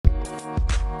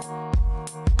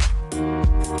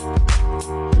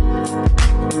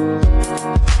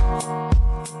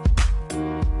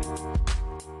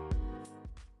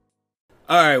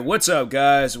Alright, what's up,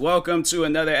 guys? Welcome to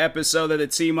another episode of the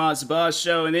T-Moss Boss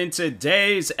Show, and in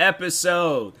today's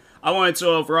episode, I wanted to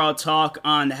overall talk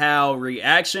on how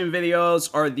reaction videos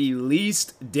are the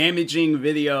least damaging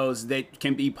videos that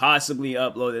can be possibly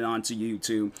uploaded onto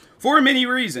YouTube. For many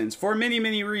reasons.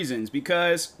 Many reasons.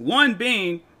 Because, one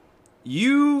being,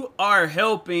 you are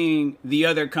helping the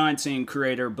other content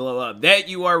creator blow up that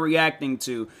you are reacting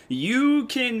to. You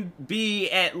can be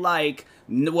at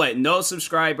no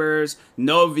subscribers,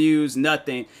 no views,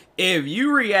 nothing. If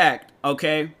you react,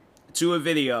 okay, to a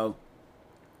video,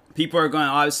 people are going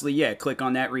to obviously, click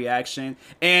on that reaction.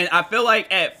 And I feel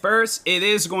like at first, it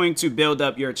is going to build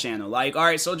up your channel. Like, all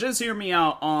right, so just hear me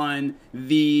out on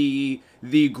the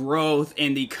growth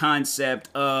and the concept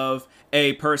of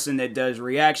a person that does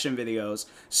reaction videos.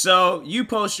 So you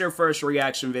post your first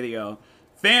reaction video.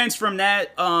 Fans from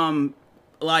that,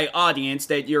 audience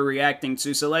that you're reacting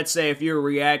to. So let's say if you're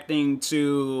reacting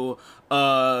to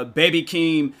Baby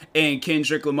Keem and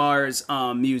Kendrick Lamar's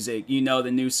music, you know, the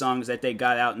new songs that they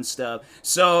got out and stuff.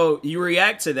 So you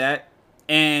react to that,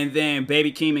 and then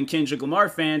Baby Keem and Kendrick Lamar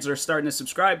fans are starting to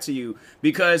subscribe to you,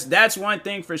 because that's one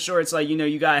thing for sure. It's like, you know,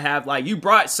 you gotta have, like, you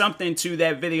brought something to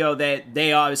that video that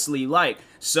they obviously like,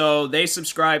 so they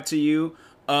subscribe to you.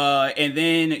 And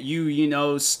then you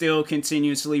know, still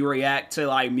continuously react to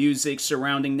like music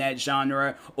surrounding that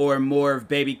genre or more of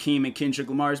Baby Keem and Kendrick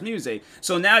Lamar's music.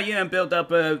 So now you done built up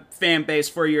a fan base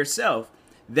for yourself.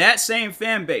 That same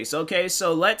fan base, okay?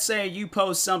 So let's say you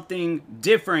post something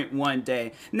different one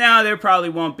day. Now, they probably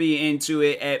won't be into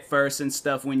it at first and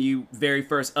stuff when you very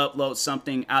first upload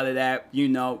something out of that, you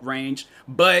know, range.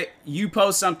 But you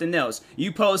post something else.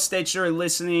 You post that you're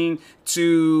listening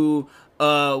to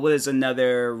what is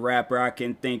another rapper I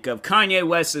can think of? Kanye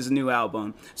West's new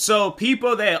album. So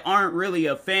people that aren't really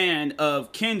a fan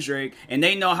of Kendrick, and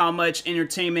they know how much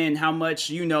entertainment and how much,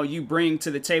 you know, you bring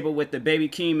to the table with the Baby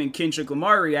Keem and Kendrick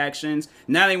Lamar reactions,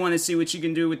 now they want to see what you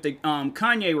can do with the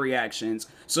Kanye reactions.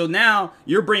 So now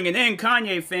you're bringing in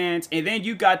Kanye fans, and then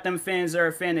you got them fans that are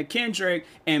a fan of Kendrick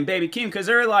and Baby Keem, because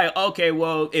they're like, okay,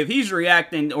 well, if he's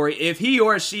reacting, or if he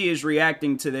or she is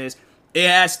reacting to this, it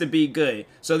has to be good.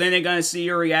 So then they're going to see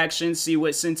your reaction, see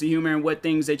what sense of humor and what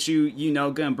things that you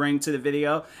know, going to bring to the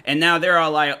video. And now they're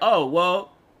all like, oh,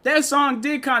 well, that song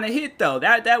did kind of hit, though.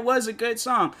 That was a good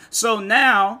song. So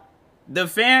now the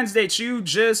fans that you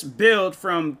just built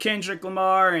from Kendrick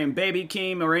Lamar and Baby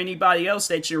Keem or anybody else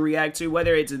that you react to,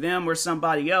 whether it's them or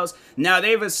somebody else, now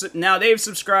they've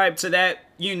subscribed to that,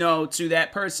 you know, to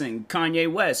that person, Kanye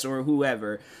West or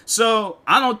whoever. So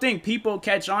I don't think people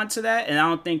catch on to that, and I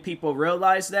don't think people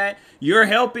realize that. You're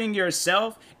helping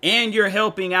yourself and you're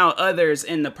helping out others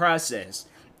in the process.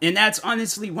 And that's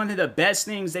honestly one of the best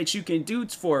things that you can do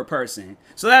for a person.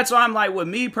 So that's why I'm like, with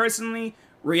me personally,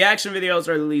 reaction videos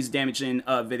are the least damaging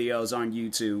videos on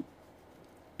YouTube.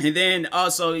 And then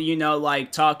also, you know,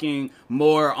 like talking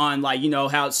more on, like, you know,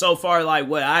 how so far, like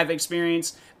what I've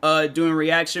experienced doing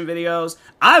reaction videos,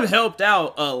 I've helped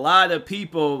out a lot of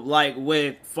people, like,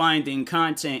 with finding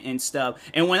content and stuff.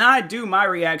 And when I do my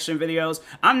reaction videos,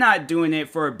 I'm not doing it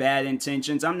for bad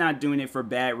intentions. I'm not doing it for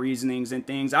bad reasonings and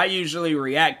things. I usually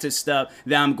react to stuff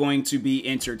that I'm going to be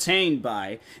entertained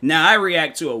by. Now, I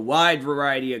react to a wide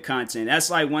variety of content. That's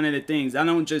like one of the things. I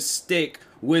don't just stick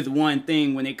with one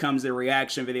thing when it comes to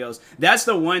reaction videos. That's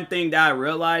the one thing that I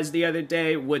realized the other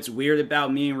day. What's weird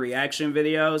about me in reaction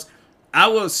videos, I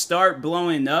will start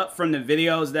blowing up from the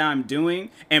videos that I'm doing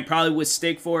and probably would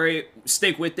stick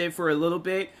with it for a little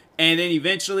bit. And then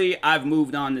eventually I've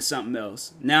moved on to something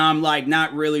else. Now I'm like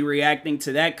not really reacting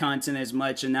to that content as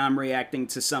much, and now I'm reacting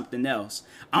to something else.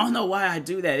 I don't know why I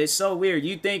do that. It's so weird.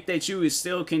 You think that you would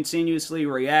still continuously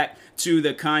react to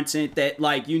the content that,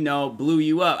 like, you know, blew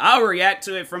you up. I'll react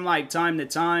to it from like time to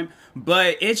time,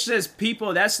 but it's just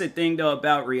people. That's the thing though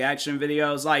about reaction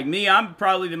videos. Like me, I'm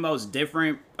probably the most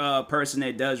different person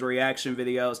that does reaction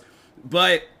videos,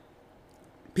 but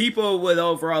people would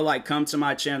overall like come to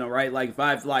my channel, right? Like if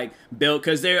I've like built,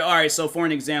 because they're all right. So for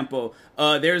an example,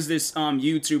 there's this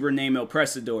YouTuber named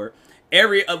Oppressador.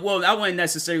 Well, I wouldn't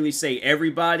necessarily say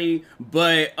everybody,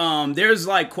 but there's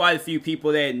like quite a few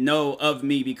people that know of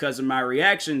me because of my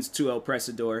reactions to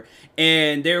Oppressador.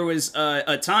 And there was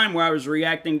a time where I was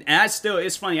reacting, and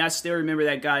it's funny, I still remember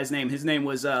that guy's name. His name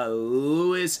was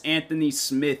Louis Anthony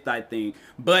Smith, I think.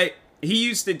 But he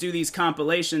used to do these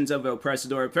compilations of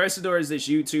Oppressador. Oppressador is this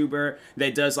YouTuber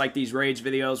that does like these rage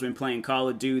videos when playing Call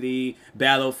of Duty,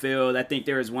 Battlefield. I think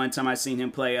there was one time I seen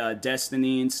him play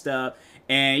Destiny and stuff.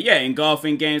 and yeah, in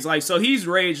golfing games. Like, so he's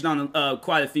raged on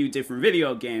quite a few different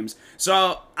video games.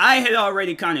 So I had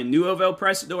already kind of knew of El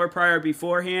Prestador prior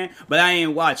beforehand, but I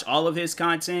didn't watch all of his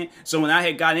content. So when I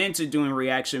had got into doing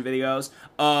reaction videos,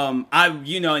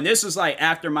 and this was like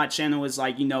after my channel was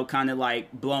like, kind of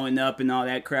like blowing up and all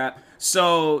that crap.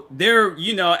 So there,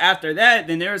 after that,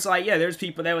 then there's like, yeah, there's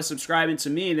people that were subscribing to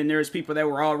me, and then there's people that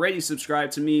were already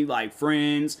subscribed to me, like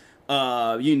friends,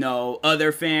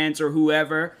 other fans or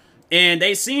whoever. And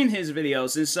they seen his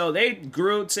videos, and so they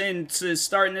grew into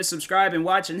starting to subscribe and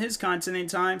watching his content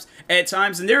at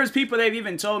times. And there was people that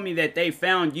even told me that they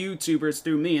found YouTubers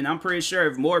through me, and I'm pretty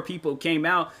sure if more people came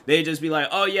out, they'd just be like,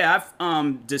 oh yeah,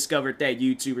 I've discovered that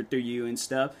YouTuber through you and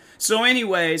stuff. So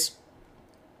anyways,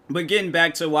 but getting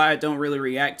back to why I don't really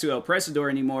react to El Prestador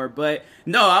anymore. But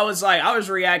no, I was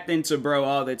reacting to bro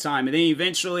all the time. And then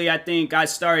eventually I think I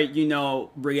started,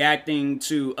 reacting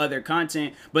to other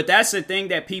content. But that's the thing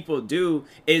that people do,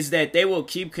 is that they will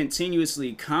keep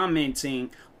continuously commenting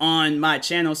on my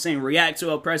channel saying react to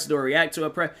El Prestador, react to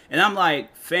El Prestador. And I'm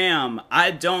like, fam,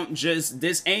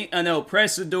 this ain't an El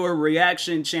Prestador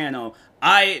reaction channel.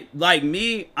 I'm a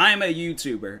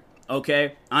YouTuber.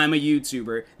 Okay, I'm a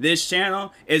YouTuber. This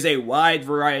channel is a wide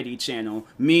variety channel,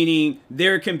 meaning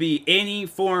there can be any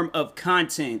form of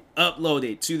content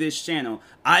uploaded to this channel.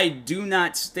 I do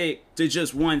not stick to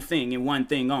just one thing and one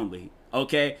thing only.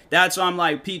 Okay, that's why I'm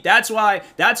like, Pete, that's why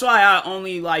I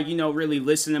only really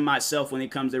listen to myself when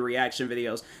it comes to reaction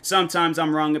videos. Sometimes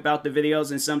I'm wrong about the videos,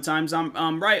 and sometimes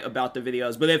I'm right about the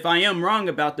videos. But if I am wrong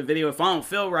about the video, if I don't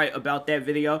feel right about that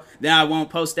video, then I won't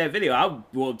post that video. I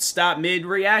will stop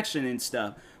mid-reaction and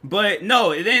stuff. But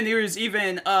no, then there was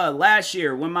even last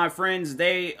year when my friends,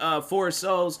 Four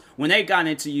Souls, when they got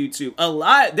into YouTube,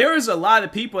 there was a lot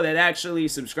of people that actually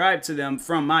subscribed to them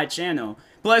from my channel.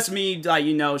 Plus me,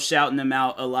 shouting them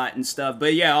out a lot and stuff.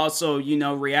 But yeah, also,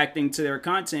 reacting to their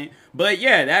content. But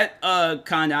yeah, that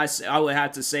I would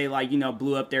have to say,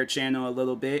 blew up their channel a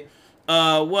little bit.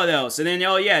 What else? And then,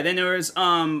 then there was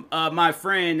my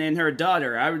friend and her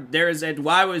daughter.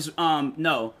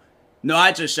 No,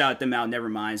 I just shouted them out. Never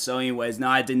mind. So anyways, no,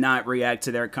 I did not react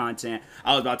to their content.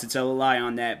 I was about to tell a lie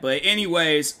on that. But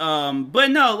anyways, but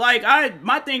no,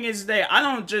 my thing is that I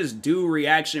don't just do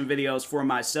reaction videos for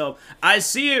myself. I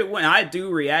see it when I do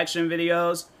reaction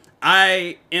videos.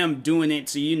 I am doing it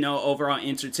to, overall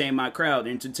entertain my crowd,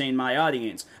 entertain my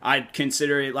audience. I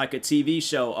consider it like a TV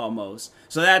show almost.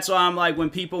 So that's why I'm like, when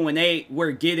they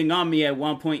were getting on me at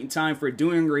one point in time for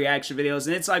doing reaction videos,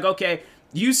 and it's like, okay,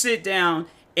 you sit down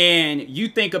and you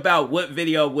think about what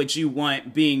video would you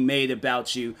want being made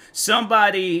about you.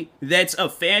 Somebody that's a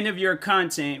fan of your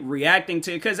content reacting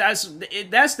to it, because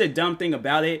that's the dumb thing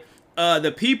about it.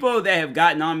 The people that have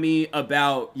gotten on me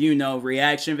about,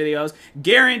 reaction videos,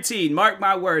 guaranteed, mark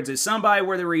my words, if somebody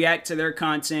were to react to their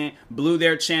content, blew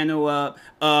their channel up,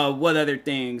 what other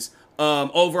things,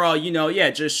 overall,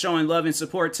 just showing love and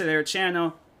support to their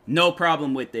channel, no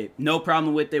problem with it. No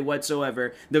problem with it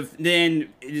whatsoever. Then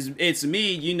it's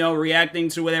me, reacting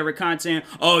to whatever content.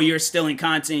 Oh, you're stealing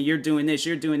content. You're doing this.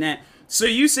 You're doing that. So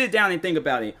you sit down and think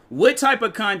about it. What type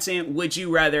of content would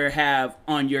you rather have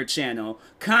on your channel?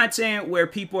 Content where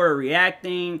people are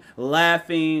reacting,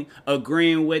 laughing,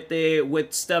 agreeing with it,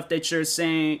 with stuff that you're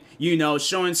saying,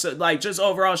 showing, just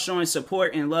overall showing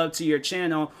support and love to your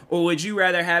channel? Or would you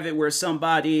rather have it where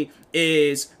somebody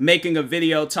is making a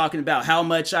video talking about how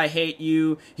much I hate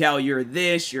you, how you're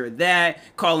this, you're that,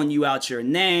 calling you out your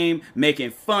name,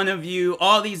 making fun of you,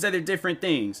 all these other different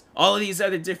things.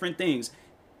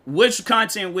 Which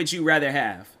content would you rather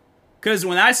have? Because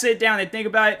when I sit down and think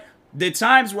about it, the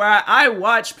times where I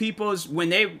watch people's,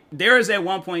 there is at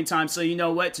one point in time, so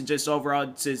to just overall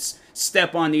just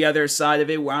step on the other side of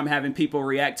it where I'm having people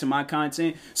react to my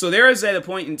content. So there is at a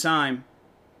point in time,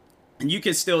 and you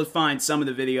can still find some of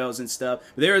the videos and stuff,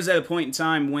 but there was at a point in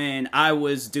time when I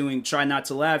was doing Try Not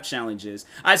to Laugh challenges.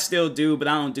 I still do, but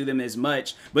I don't do them as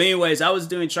much. But anyways, I was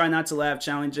doing Try Not to Laugh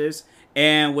challenges,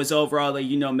 and was overall,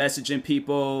 messaging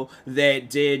people that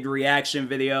did reaction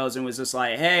videos, and was just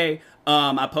like, hey,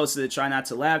 I posted a Try Not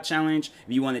to Laugh challenge.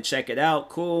 If you want to check it out,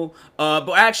 cool.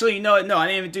 But actually, no, I didn't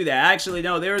even do that. Actually,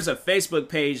 no, there was a Facebook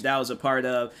page that I was a part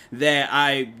of that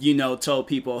I, told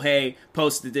people, hey,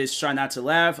 posted this Try Not to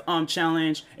Laugh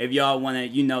challenge. If y'all want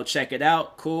to, check it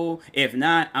out, cool. If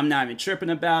not, I'm not even tripping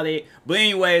about it. But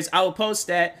anyways, I will post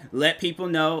that, let people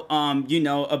know,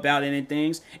 about it and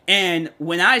things. And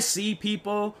when I see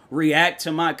people react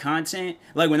to my content,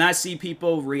 like when I see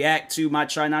people react to my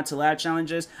Try Not to Laugh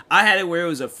challenges, I had it where it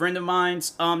was a friend of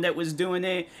mine's that was doing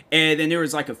it, and then there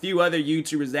was like a few other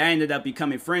YouTubers that I ended up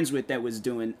becoming friends with that was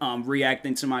doing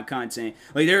reacting to my content.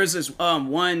 Like there was this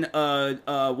one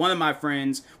of my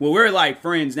friends. Well, we're like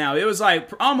friends now. It was like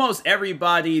almost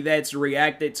everybody that's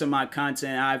reacted to my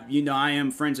content. I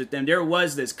am friends with them. There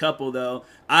was this couple though.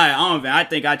 I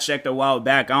think I checked a while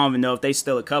back. I don't even know if they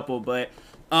still a couple, but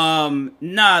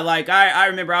like I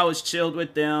remember I was chilled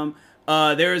with them.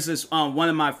 There was this one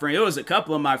of my friends. It was a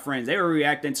couple of my friends. They were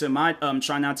reacting to my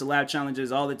try not to laugh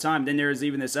challenges all the time. Then there was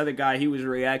even this other guy he was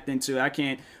reacting to. I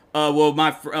can't. I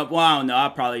don't know. I'll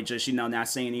probably just not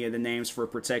say any of the names for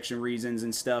protection reasons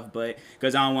and stuff, but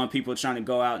because I don't want people trying to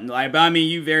go out and like. But I mean,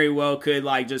 you very well could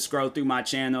like just scroll through my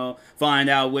channel, find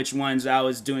out which ones I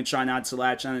was doing try not to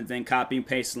laugh challenge, then copy and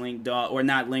paste link or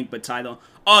not link but title,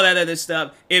 all that other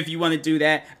stuff. If you want to do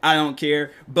that, I don't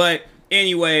care. But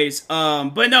anyways,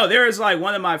 but no, there was like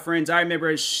one of my friends, I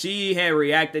remember she had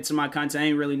reacted to my content. I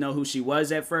didn't really know who she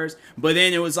was at first, but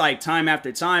then it was like time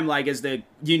after time, like as the,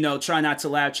 try not to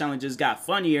laugh challenges got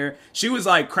funnier, she was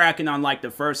like cracking on like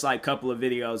the first like couple of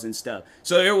videos and stuff.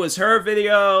 So it was her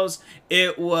videos,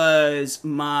 it was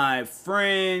my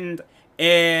friend,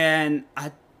 and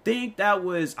I think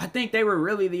they were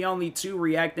really the only two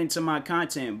reacting to my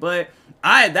content. But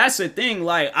that's the thing,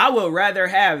 like I would rather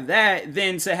have that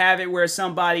than to have it where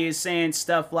somebody is saying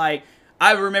stuff like,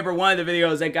 I remember one of the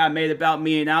videos that got made about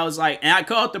me, and I was like, and I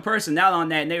called the person out on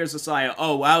that, and they was just like,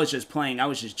 oh, well, I was just playing, I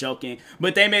was just joking.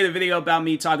 But they made a video about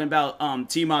me talking about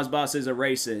T-Moz Boss is a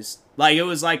racist. Like, it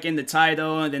was like in the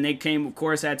title, and then they came, of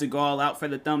course, had to go all out for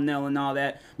the thumbnail and all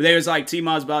that. But they was like,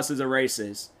 T-Moz Boss is a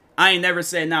racist. I ain't never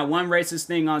said not one racist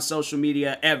thing on social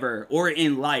media ever, or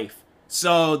in life.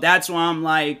 So that's why I'm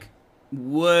like,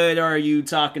 what are you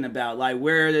talking about? Like,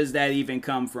 where does that even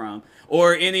come from?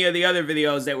 Or any of the other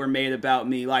videos that were made about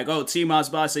me, like, oh,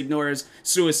 T-Moz Boss ignores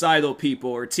suicidal people,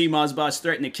 or T-Moz Boss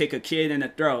threatened to kick a kid in the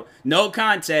throat. No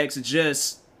context,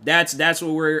 just that's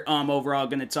what we're overall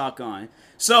gonna talk on.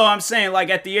 So I'm saying, like,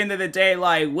 at the end of the day,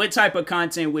 like, what type of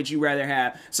content would you rather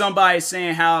have? Somebody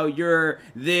saying how you're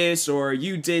this, or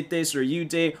you did this, or you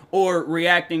did, or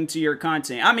reacting to your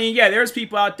content. I mean, yeah, there's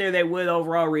people out there that would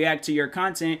overall react to your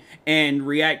content and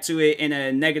react to it in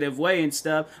a negative way and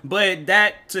stuff. But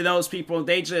that, to those people,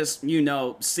 they just,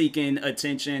 seeking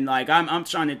attention. Like, I'm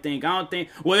trying to think. I don't think,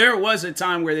 well, there was a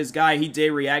time where this guy, he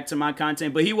did react to my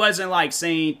content, but he wasn't, like,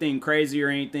 saying anything crazy or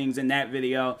anything in that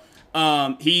video.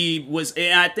 He was,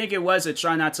 and I think it was a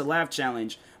try not to laugh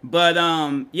challenge, but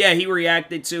yeah, he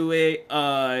reacted to it,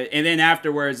 and then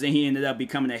afterwards, then he ended up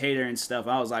becoming a hater and stuff.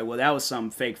 I was like, well, that was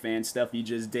some fake fan stuff you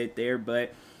just did there.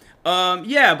 But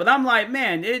yeah, but I'm like,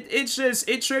 man, it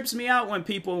trips me out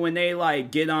when they like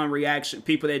get on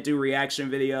people that do reaction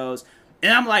videos,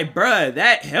 and I'm like, bruh,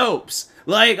 that helps.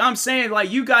 Like, I'm saying, like,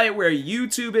 you got it where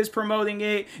YouTube is promoting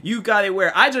it, you got it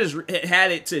where I just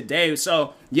had it today.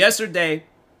 So yesterday,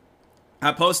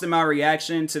 I posted my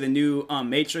reaction to the new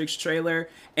Matrix trailer,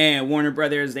 and Warner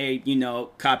Brothers, they,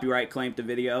 copyright claimed the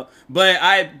video. But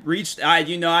I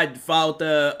followed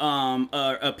the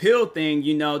appeal thing,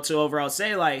 to overall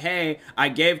say, like, hey, I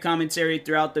gave commentary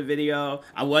throughout the video.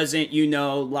 I wasn't,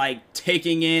 like,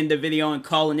 taking in the video and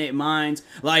calling it mine.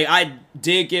 Like, I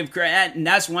did give credit, and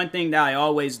that's one thing that I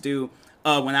always do.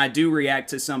 When I do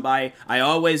react to somebody, I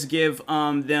always give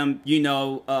them,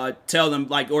 tell them,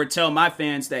 like, or tell my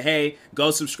fans that, hey,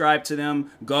 go subscribe to them,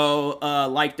 go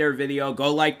like their video,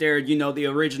 go like their, the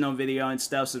original video and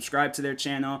stuff, subscribe to their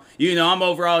channel. I'm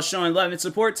overall showing love and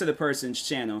support to the person's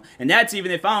channel. And that's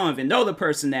even if I don't even know the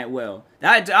person that well.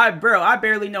 I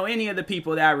barely know any of the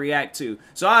people that I react to.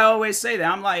 So I always say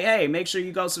that. I'm like, hey, make sure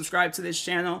you go subscribe to this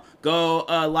channel. Go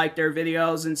like their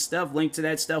videos and stuff. Link to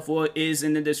that stuff is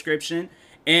in the description.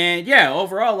 And yeah,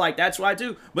 overall, like, that's what I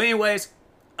do. But anyways,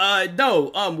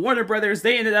 Warner Brothers,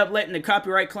 they ended up letting the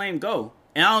copyright claim go.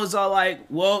 And I was all like,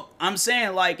 well, I'm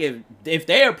saying, like, if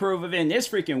they approve of it, and this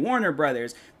freaking Warner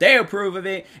Brothers, they approve of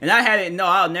it, and I had it,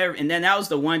 and then that was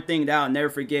the one thing that I'll never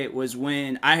forget, was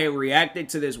when I had reacted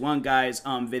to this one guy's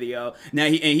video. Now,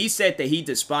 he said that he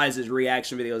despises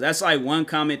reaction videos. That's like one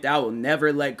comment that I will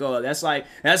never let go of. That's like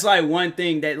one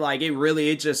thing that, like,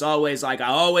 it just always, like, I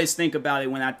always think about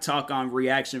it when I talk on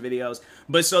reaction videos.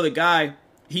 But so the guy,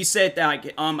 he said that,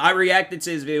 like, I reacted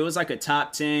to his video. It was like a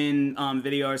top 10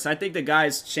 video. So I think the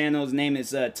guy's channel's name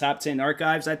is Top 10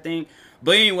 Archives, I think.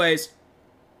 But anyways,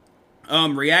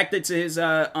 reacted to his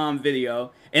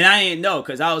video, and I didn't know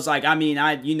because I was like, I mean,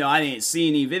 I didn't see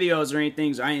any videos or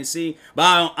anything, so I didn't see, but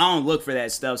I don't look for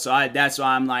that stuff, so that's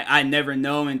why I'm like, I never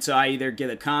know until I either get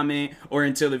a comment or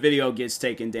until the video gets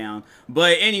taken down.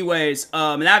 But anyways,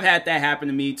 and I've had that happen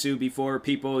to me too before.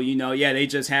 People, yeah, they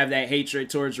just have that hatred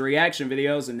towards reaction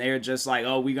videos, and they're just like,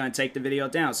 oh, we're gonna take the video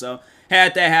down. So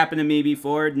had that happen to me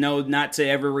before. No, not to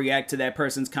ever react to that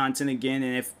person's content again.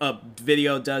 And if a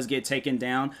video does get taken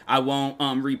down, I won't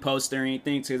repost or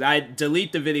anything, because I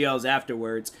delete the videos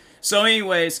afterwards. So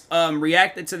anyways,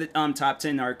 reacted to the top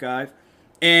 10 archive.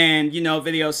 And,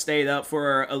 video stayed up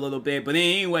for a little bit. But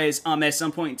anyways, at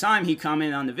some point in time, he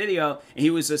commented on the video, and he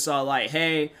was just all like,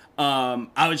 hey,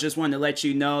 I was just wanting to let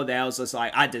you know that I was just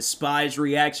like, I despise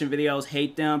reaction videos,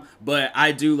 hate them, but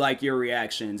I do like your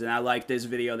reactions, and I like this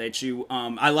video that you,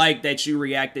 I like that you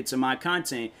reacted to my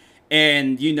content.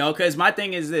 And, because my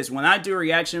thing is this, when I do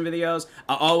reaction videos,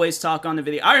 I always talk on the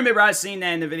video. I remember I seen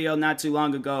that in the video not too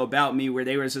long ago about me, where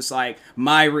they were just like,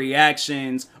 my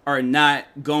reactions are not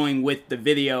going with the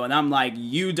video. And I'm like,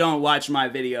 you don't watch my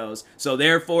videos. So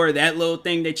therefore, that little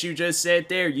thing that you just said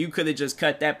there, you could have just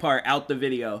cut that part out the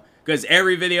video. Because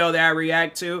every video that I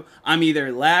react to, I'm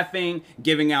either laughing,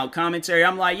 giving out commentary.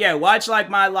 I'm like, yeah, watch like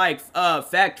my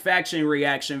faction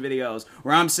reaction videos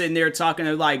where I'm sitting there talking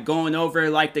to like going over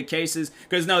like the cases.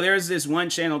 Because no, there's this one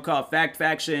channel called Fact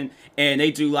Faction, and they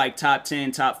do like top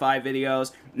 10, top 5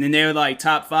 videos. And then they're like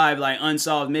top 5 like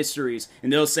unsolved mysteries.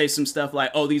 And they'll say some stuff like,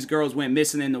 oh, these girls went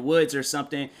missing in the woods or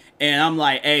something. And I'm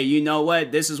like, hey, you know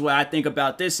what? This is what I think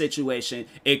about this situation.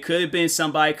 It could have been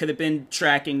somebody, could have been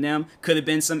tracking them, could have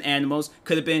been some animals,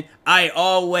 could have been. I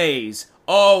always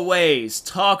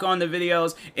talk on the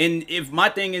videos. And if my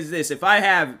thing is this, if I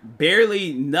have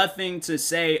barely nothing to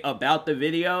say about the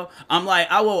video, I'm like,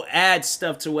 I will add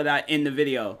stuff to what I in the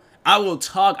video. I will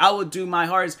talk, I will do my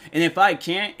hardest, and if I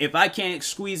can't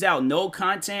squeeze out no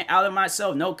content out of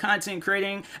myself, no content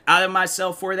creating out of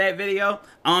myself for that video,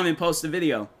 I don't even post the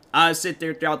video. I sit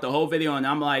there throughout the whole video, and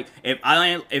I'm like, if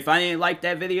I didn't like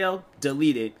that video,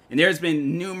 delete it. And there's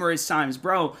been numerous times,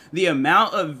 bro, the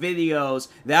amount of videos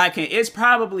that I can, it's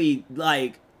probably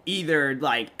like either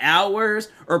like hours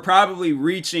or probably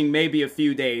reaching maybe a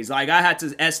few days. Like I had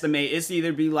to estimate it's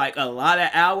either be like a lot of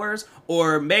hours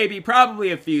or maybe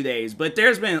probably a few days. But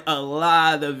there's been a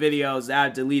lot of videos that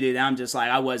I've deleted. I'm just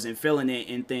like, I wasn't feeling it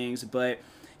and things. But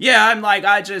yeah, I'm like,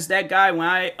 that guy, when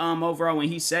I, overall, when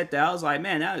he said that, I was like,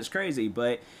 man, that was crazy.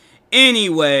 But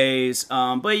anyways,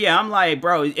 but yeah, I'm like,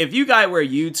 bro, if you got where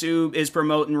YouTube is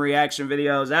promoting reaction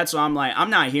videos, that's what I'm like,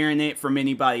 I'm not hearing it from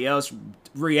anybody else.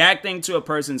 Reacting to a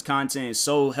person's content is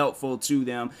so helpful to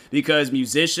them because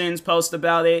musicians post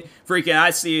about it. Freaking, I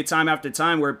see it time after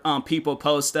time where people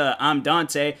post I'm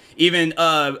Dante. Even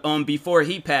before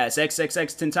he passed,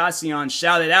 XXXTentacion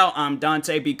shouted out I'm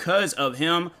Dante because of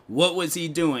him. What was he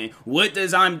doing? What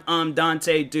does I'm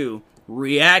Dante do?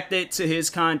 Reacted to his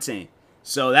content.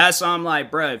 So that's why I'm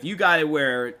like, bro, if you got it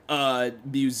where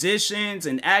musicians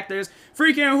and actors,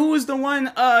 freaking, who was the one,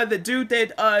 the dude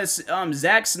that,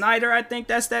 Zack Snyder, I think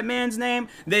that's that man's name,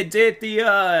 that did the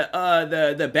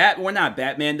not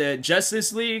Batman, the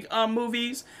Justice League,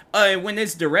 movies, when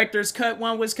this director's cut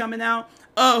one was coming out,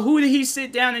 who did he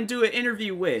sit down and do an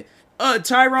interview with?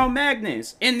 Tyrone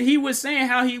Magnus, and he was saying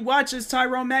how he watches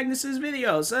Tyrone Magnus's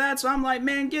videos. So that's why I'm like,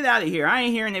 man, get out of here. I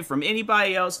ain't hearing it from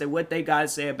anybody else that what they gotta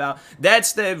say about.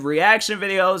 That's the reaction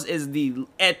videos is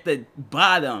at the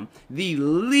bottom, the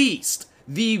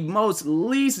most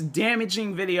least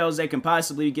damaging videos that can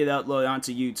possibly get uploaded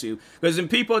onto YouTube. Because when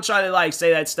people try to like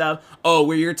say that stuff, oh,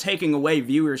 where you're taking away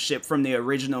viewership from the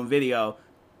original video,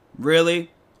 really?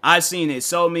 I've seen it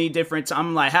so many different times.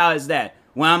 I'm like, how is that?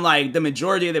 When I'm like, the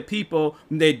majority of the people,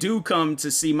 they do come to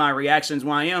see my reactions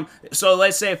when I am. So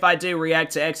let's say if I did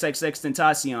react to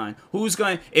XXXTentacion, who's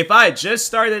going, if I just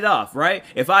started off, right?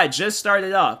 If I just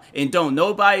started off and don't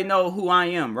nobody know who I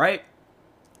am, right?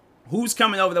 Who's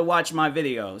coming over to watch my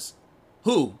videos?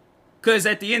 Who? Because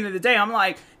at the end of the day, I'm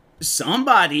like,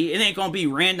 somebody, it ain't gonna be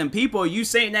random people. You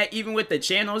saying that even with the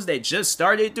channels that just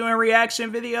started doing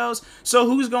reaction videos? So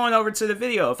who's going over to the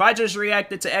video? If I just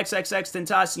reacted to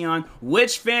XXXTentacion,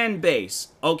 which fan base,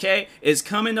 okay, is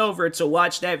coming over to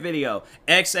watch that video?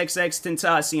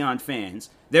 XXXTentacion fans.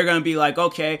 They're gonna be like,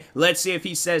 okay, let's see if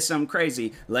he says something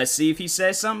crazy. Let's see if he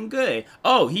says something good.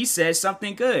 Oh, he says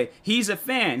something good. He's a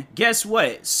fan. Guess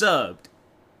what? Subbed.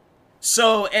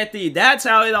 So that's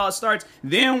how it all starts.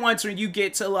 Then once when you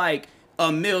get to like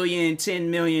 1 million, 10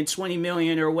 million, 20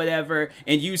 million or whatever,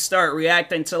 and you start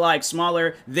reacting to like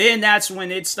smaller, then that's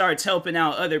when it starts helping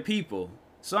out other people.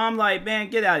 So I'm like, man,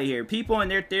 get out of here. People and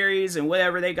their theories and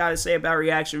whatever they got to say about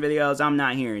reaction videos, I'm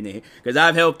not hearing it. Because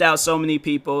I've helped out so many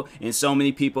people, and so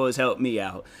many people has helped me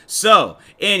out. So,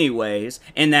 anyways,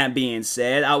 and that being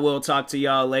said, I will talk to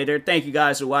y'all later. Thank you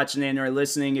guys for watching and or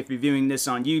listening. If you're viewing this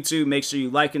on YouTube, make sure you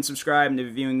like and subscribe. And if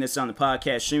you're viewing this on the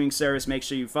podcast streaming service, make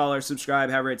sure you follow or subscribe,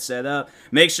 however it's set up.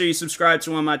 Make sure you subscribe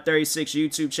to one of my 36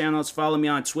 YouTube channels. Follow me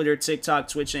on Twitter, TikTok,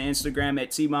 Twitch, and Instagram at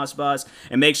TMossBoss.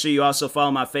 And make sure you also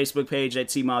follow my Facebook page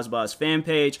at TMossBoss fan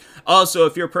page. Also,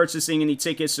 if you're purchasing any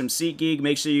tickets from SeatGeek,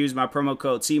 make sure you use my promo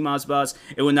code TMossBoss.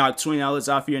 It will knock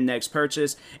 $20 off your next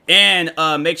purchase. And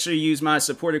make sure you use my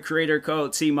supporter creator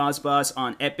code TMossBoss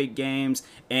on Epic Games.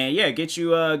 And yeah, get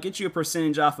you a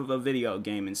percentage off of a video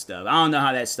game and stuff. I don't know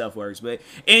how that stuff works, but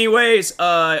anyways,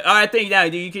 I think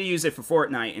that you can use it for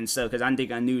Fortnite and stuff because I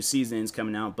think a new season is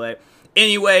coming out. But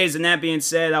anyways, and that being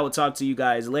said, I will talk to you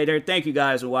guys later. Thank you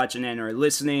guys for watching and or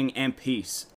listening, and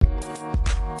peace.